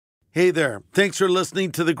Hey there. Thanks for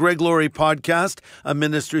listening to the Greg Laurie podcast, a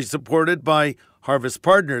ministry supported by Harvest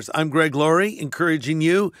Partners. I'm Greg Laurie, encouraging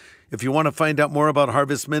you, if you want to find out more about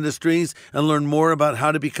Harvest Ministries and learn more about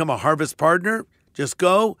how to become a Harvest Partner, just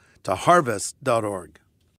go to harvest.org.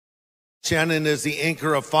 Shannon is the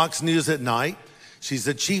anchor of Fox News at night. She's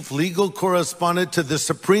the chief legal correspondent to the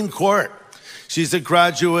Supreme Court. She's a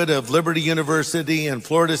graduate of Liberty University and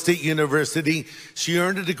Florida State University. She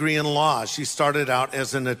earned a degree in law. She started out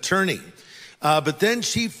as an attorney, but then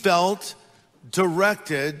she felt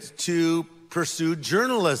directed to pursue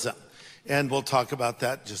journalism. And we'll talk about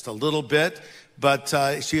that just a little bit. But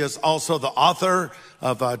she is also the author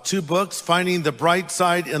of 2 books, Finding the Bright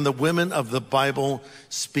Side and The Women of the Bible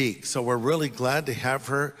Speak. So we're really glad to have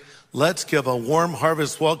her. Let's give a warm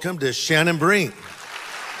Harvest welcome to Shannon Bream.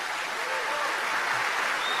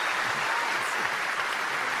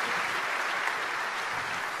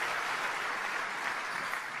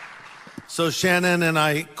 So Shannon and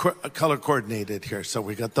I color coordinated here. So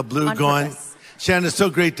we got the blue going. Shannon, it's so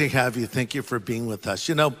great to have you. Thank you for being with us.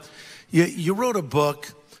 You know, you wrote a book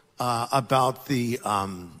about the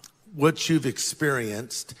what you've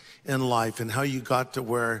experienced in life and how you got to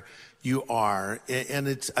where you are. And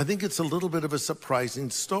I think it's a little bit of a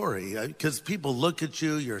surprising story because people look at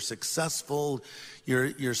you, you're successful,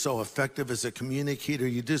 you're so effective as a communicator,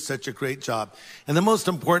 you do such a great job. And the most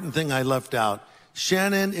important thing I left out,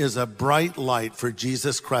 Shannon is a bright light for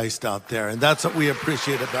Jesus Christ out there, and that's what we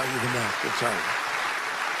appreciate about you the most. Good job.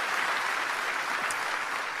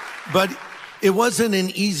 But it wasn't an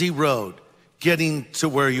easy road getting to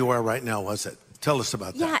where you are right now, was it? Tell us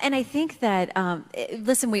about that. Yeah, and I think that,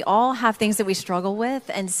 listen, we all have things that we struggle with,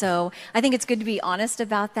 and so I think it's good to be honest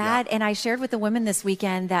about that. Yeah. And I shared with the women this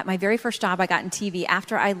weekend that my very first job I got in TV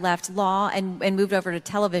after I left law and moved over to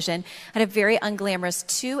television, I had a very unglamorous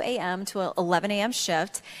 2 a.m. to 11 a.m.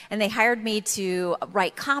 shift, and they hired me to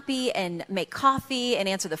write copy and make coffee and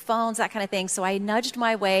answer the phones, that kind of thing. So I nudged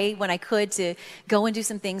my way when I could to go and do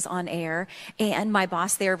some things on air, and my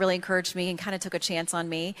boss there really encouraged me and kind of took a chance on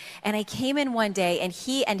me. And I came in one day, and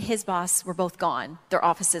he and his boss were both gone. Their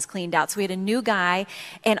offices cleaned out. So we had a new guy,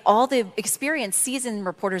 and all the experienced seasoned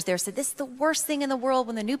reporters there said, this is the worst thing in the world.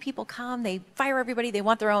 When the new people come, they fire everybody. They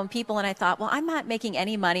want their own people. And I thought, well, I'm not making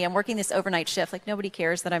any money. I'm working this overnight shift. Like, nobody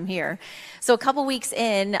cares that I'm here. So a couple weeks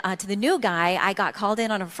in to the new guy, I got called in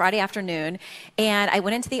on a Friday afternoon, and I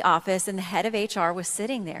went into the office, and the head of HR was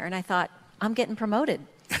sitting there. And I thought, I'm getting promoted.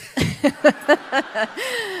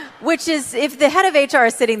 Which is, if the head of HR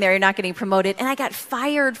is sitting there, you're not getting promoted. And I got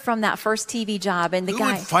fired from that first TV job. And the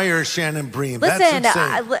guy would fire Shannon Bream? Listen,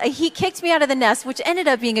 he kicked me out of the nest, which ended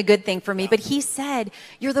up being a good thing for me. But he said,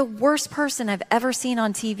 you're the worst person I've ever seen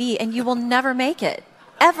on TV, and you will never make it,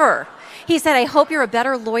 ever. He said, I hope you're a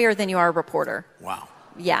better lawyer than you are a reporter. Wow.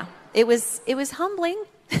 Yeah, it was humbling,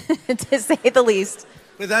 to say the least.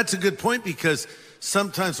 But that's a good point, because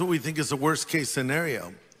sometimes what we think is the worst case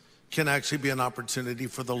scenario can actually be an opportunity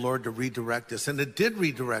for the Lord to redirect us. And it did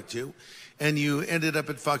redirect you, and you ended up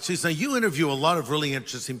at Fox News. Now, you interview a lot of really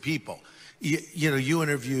interesting people. You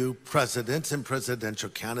interview presidents and presidential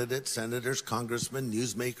candidates, senators, congressmen,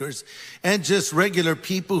 newsmakers, and just regular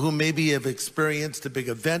people who maybe have experienced a big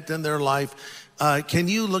event in their life. Can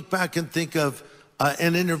you look back and think of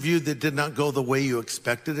an interview that did not go the way you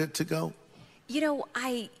expected it to go? You know,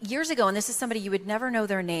 years ago, and this is somebody you would never know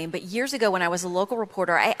their name, but years ago when I was a local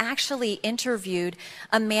reporter, I actually interviewed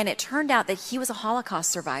a man. It turned out that he was a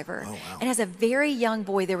Holocaust survivor. Oh, wow. And as a very young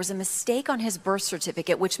boy, there was a mistake on his birth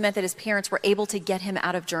certificate, which meant that his parents were able to get him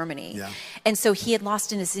out of Germany. Yeah. And so he had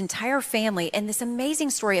lost his entire family. And this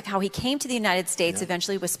amazing story of how he came to the United States,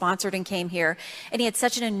 eventually was sponsored and came here. And he had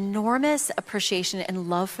such an enormous appreciation and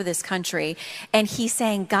love for this country. And he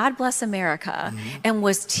sang, God Bless America, and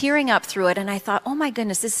was tearing up through it. And I thought, oh my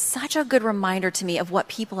goodness, this is such a good reminder to me of what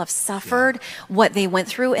people have suffered, what they went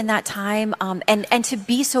through in that time, and to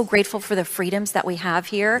be so grateful for the freedoms that we have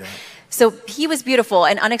here. Yeah. So he was beautiful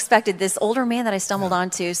and unexpected, this older man that I stumbled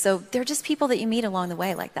onto. So they're just people that you meet along the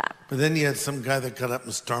way like that. But then you had some guy that got up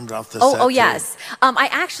and stormed off the set. Oh, yes. I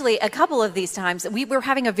actually, a couple of these times, we were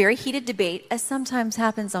having a very heated debate, as sometimes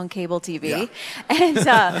happens on cable TV. Yeah.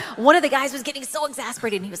 And one of the guys was getting so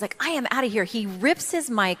exasperated, and he was like, I am out of here. He rips his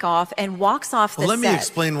mic off and walks off the set. Let me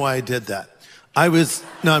explain why I did that.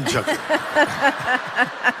 No, I'm joking.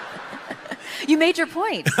 You made your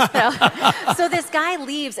point. So this guy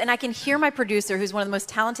leaves, and I can hear my producer, who's one of the most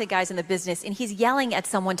talented guys in the business, and he's yelling at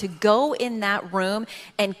someone to go in that room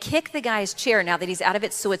and kick the guy's chair now that he's out of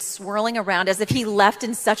it, so it's swirling around as if he left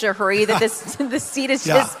in such a hurry that the seat is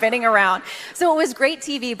just spinning around. So it was great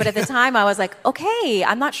TV, but at the time I was like, okay,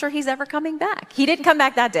 I'm not sure he's ever coming back. He didn't come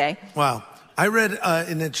back that day. Wow. I read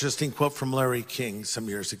an interesting quote from Larry King some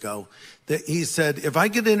years ago that he said, if I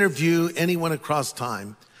could interview anyone across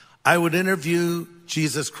time, I would interview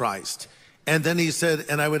Jesus Christ. And then he said,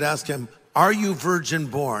 and I would ask him, are you virgin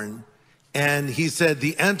born? And he said,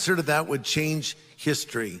 the answer to that would change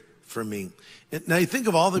history for me. Now you think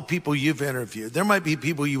of all the people you've interviewed. There might be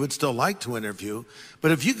people you would still like to interview,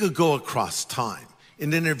 but if you could go across time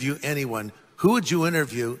and interview anyone, who would you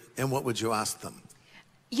interview and what would you ask them?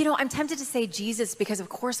 You know, I'm tempted to say Jesus because, of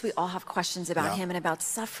course, we all have questions about him and about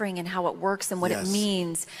suffering and how it works and what it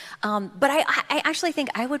means. But I actually think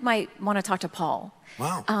I might want to talk to Paul.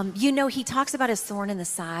 Wow. You know, he talks about his thorn in the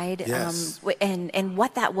side and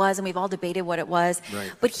what that was, and we've all debated what it was.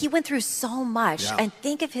 Right. But he went through so much. And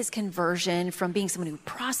think of his conversion from being someone who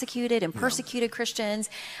prosecuted and persecuted Christians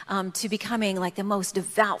to becoming like the most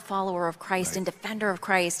devout follower of Christ and defender of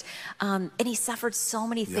Christ. And he suffered so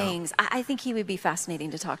many things. I think he would be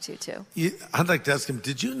fascinating to talk to, too. I'd like to ask him,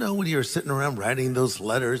 did you know when you were sitting around writing those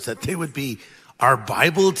letters that they would be our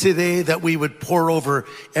Bible today, that we would pour over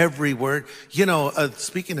every word? You know,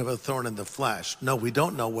 speaking of a thorn in the flesh, no, we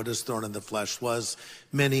don't know what his thorn in the flesh was.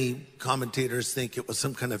 Many commentators think it was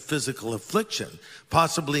some kind of physical affliction,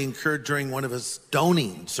 possibly incurred during one of his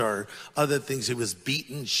stonings or other things. He was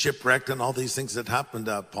beaten, shipwrecked, and all these things that happened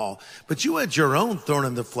to Paul. But you had your own thorn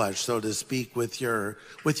in the flesh, so to speak, with your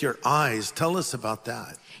eyes. Tell us about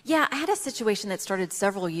that. Yeah, I had a situation that started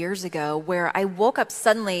several years ago where I woke up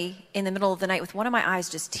suddenly in the middle of the night with one of my eyes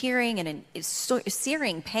just tearing and in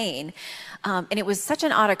searing pain. And it was such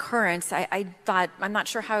an odd occurrence. I thought, I'm not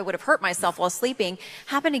sure how I would have hurt myself while sleeping.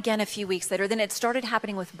 Happened again a few weeks later. Then it started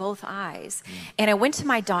happening with both eyes. And I went to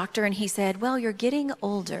my doctor and he said, well, you're getting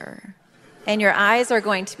older and your eyes are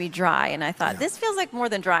going to be dry. And I thought, this feels like more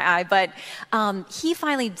than dry eye. But he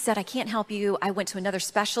finally said, I can't help you. I went to another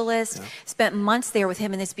specialist, spent months there with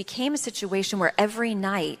him. And this became a situation where every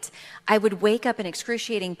night I would wake up in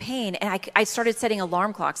excruciating pain. And I started setting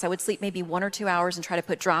alarm clocks. I would sleep maybe 1 or 2 hours and try to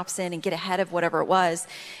put drops in and get ahead of whatever it was.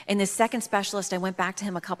 And this second specialist, I went back to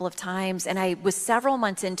him a couple of times. And I was several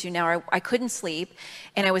months into now, I couldn't sleep.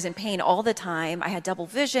 And I was in pain all the time. I had double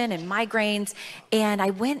vision and migraines. And I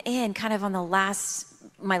went in kind of on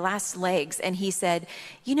my last legs, and he said,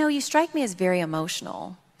 you know, you strike me as very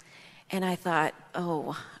emotional. And I thought,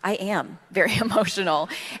 oh, I am very emotional.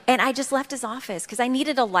 And I just left his office because I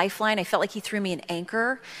needed a lifeline. I felt like he threw me an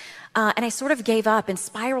anchor. And I sort of gave up and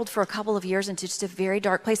spiraled for a couple of years into just a very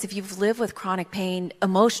dark place. If you've lived with chronic pain,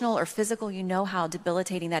 emotional or physical, you know how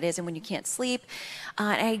debilitating that is, and when you can't sleep.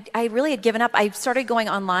 And I really had given up. I started going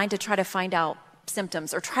online to try to find out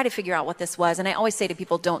symptoms or try to figure out what this was. And I always say to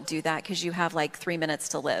people, don't do that because you have like 3 minutes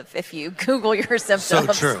to live if you Google your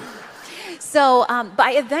symptoms. So true. So, but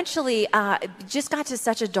I eventually just got to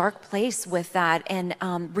such a dark place with that, and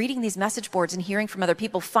reading these message boards and hearing from other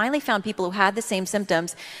people, finally found people who had the same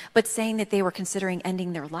symptoms, but saying that they were considering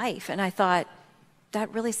ending their life. And I thought, that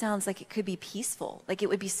really sounds like it could be peaceful. Like it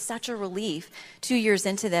would be such a relief 2 years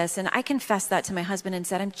into this. And I confessed that to my husband and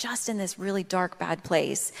said, I'm just in this really dark, bad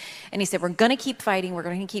place. And he said, we're going to keep fighting. We're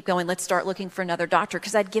going to keep going. Let's start looking for another doctor,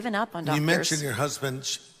 because I'd given up on doctors. You mentioned your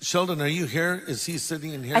husband. Sheldon, are you here? Is he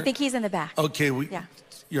sitting in here? I think he's in the back. Okay.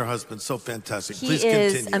 Your husband's so fantastic. Please continue.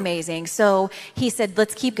 He is amazing. So he said,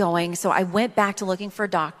 let's keep going. So I went back to looking for a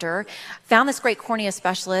doctor, found this great cornea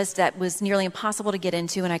specialist that was nearly impossible to get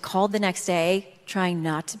into. And I called the next day, trying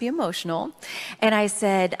not to be emotional. And I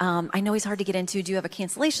said, I know he's hard to get into. Do you have a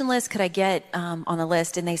cancellation list? Could I get on the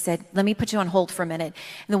list? And they said, let me put you on hold for a minute.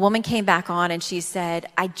 And the woman came back on and she said,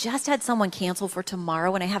 I just had someone cancel for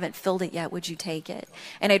tomorrow and I haven't filled it yet. Would you take it?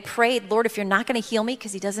 And I prayed, Lord, if you're not going to heal me,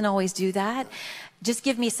 because he doesn't always do that, just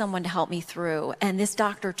give me someone to help me through. And this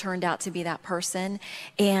doctor turned out to be that person.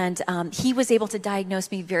 And he was able to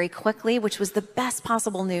diagnose me very quickly, which was the best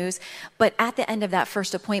possible news. But at the end of that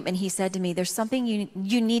first appointment, he said to me, there's something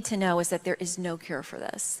you need to know, is that there is no cure for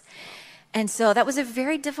this. And so that was a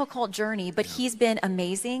very difficult journey, but he's been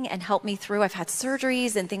amazing and helped me through. I've had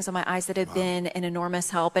surgeries and things on my eyes that have been an enormous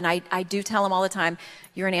help. And I do tell him all the time,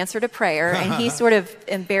 you're an answer to prayer. And he sort of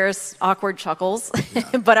embarrassed, awkward chuckles,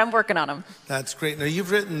 but I'm working on him. That's great. Now,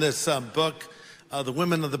 you've written this book, The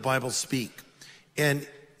Women of the Bible Speak. And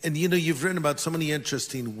you know, you've written about so many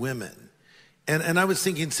interesting women. And I was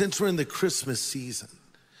thinking, since we're in the Christmas season,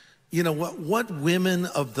 You know, what women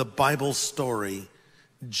of the Bible story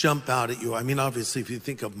jump out at you? I mean, obviously, if you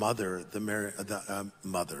think of think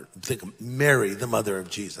of Mary, the mother of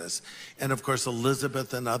Jesus, and of course,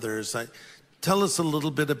 Elizabeth and others. Tell us a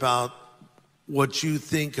little bit about what you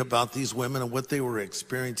think about these women and what they were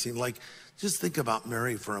experiencing. Like, just think about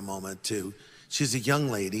Mary for a moment, too. She's a young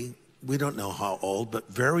lady. We don't know how old, but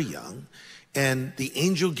very young. And the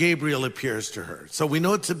angel Gabriel appears to her. So we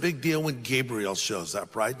know it's a big deal when Gabriel shows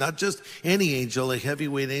up, right? Not just any angel, a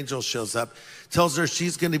heavyweight angel shows up, tells her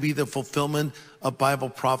she's going to be the fulfillment of Bible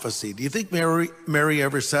prophecy. Do you think Mary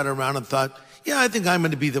ever sat around and thought, yeah, I think I'm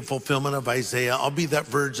going to be the fulfillment of Isaiah. I'll be that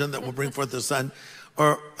virgin that will bring forth the son.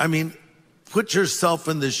 Or, I mean, put yourself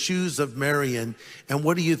in the shoes of Mary, and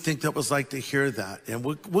what do you think that was like to hear that? And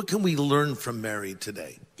what can we learn from Mary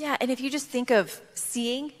today? Yeah, and if you just think of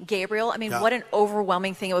seeing Gabriel, I mean, what an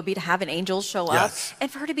overwhelming thing it would be to have an angel show up. Yes. And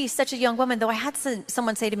for her to be such a young woman, though I had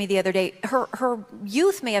someone say to me the other day, her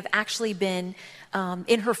youth may have actually been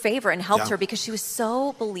in her favor and helped her because she was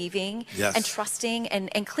so believing and trusting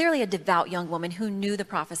and clearly a devout young woman who knew the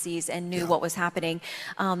prophecies and knew what was happening.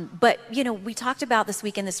 But, you know, we talked about this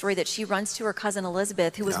week in the story that she runs to her cousin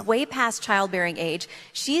Elizabeth, who was way past childbearing age.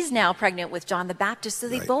 She's now pregnant with John the Baptist. So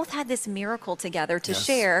they both had this miracle together to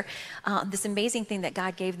share, this amazing thing that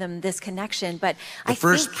God gave them, this connection. But the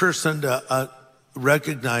first person to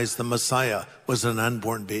recognize the Messiah was an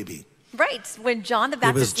unborn baby. Right, when John the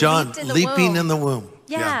Baptist it was John leaping in the womb.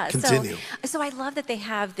 Yeah, continue. So I love that they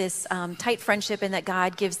have this tight friendship and that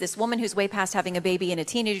God gives this woman who's way past having a baby and a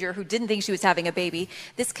teenager who didn't think she was having a baby,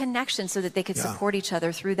 this connection so that they could support each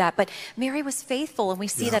other through that. But Mary was faithful, and we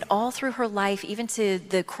see that all through her life, even to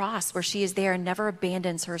the cross where she is there and never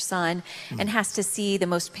abandons her son and has to see the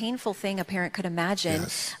most painful thing a parent could imagine.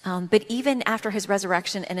 But even after his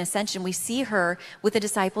resurrection and ascension, we see her with the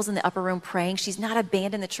disciples in the upper room praying. She's not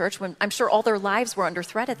abandoned the church when I'm sure all their lives were under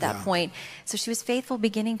threat at that point. So she was faithful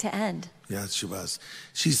beginning to end. Yes, she was.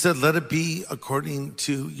 She said, let it be according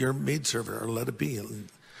to your maidservant, or let it be. And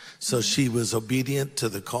so she was obedient to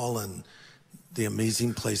the call and the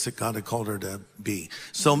amazing place that God had called her to be.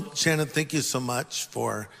 So Shannon, thank you so much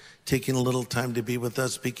for taking a little time to be with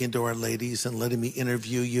us, speaking to our ladies and letting me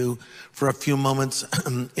interview you for a few moments.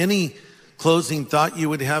 Any closing thought you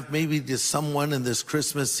would have maybe to someone in this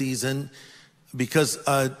Christmas season? Because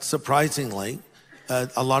surprisingly,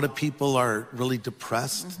 a lot of people are really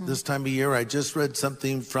depressed this time of year. I just read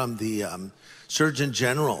something from the Surgeon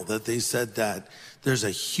General that they said that there's a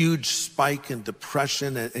huge spike in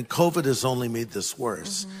depression, and COVID has only made this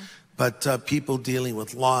worse. But people dealing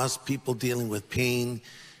with loss, people dealing with pain.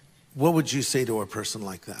 What would you say to a person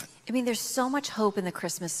like that? I mean, there's so much hope in the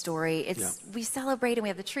Christmas story. We celebrate and we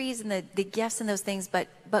have the trees and the gifts and those things, but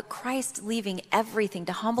Christ leaving everything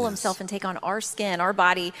to humble himself and take on our skin, our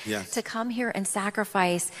body, to come here and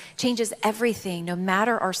sacrifice changes everything, no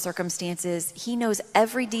matter our circumstances. He knows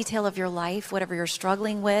every detail of your life, whatever you're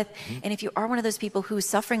struggling with. And if you are one of those people who's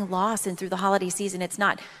suffering loss and through the holiday season, it's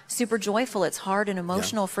not super joyful, it's hard and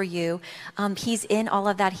emotional for you. He's in all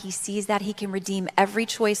of that. He sees that. He can redeem every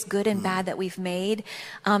choice, good and bad, that we've made.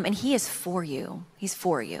 And he is for you. He's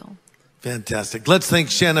for you. Fantastic. Let's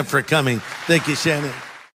thank Shannon for coming. Thank you, Shannon.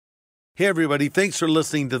 Hey, everybody. Thanks for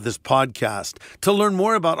listening to this podcast. To learn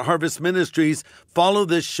more about Harvest Ministries, follow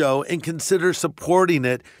this show and consider supporting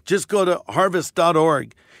it. Just go to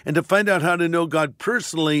harvest.org. And to find out how to know God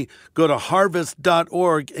personally, go to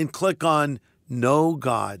harvest.org and click on Know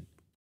God.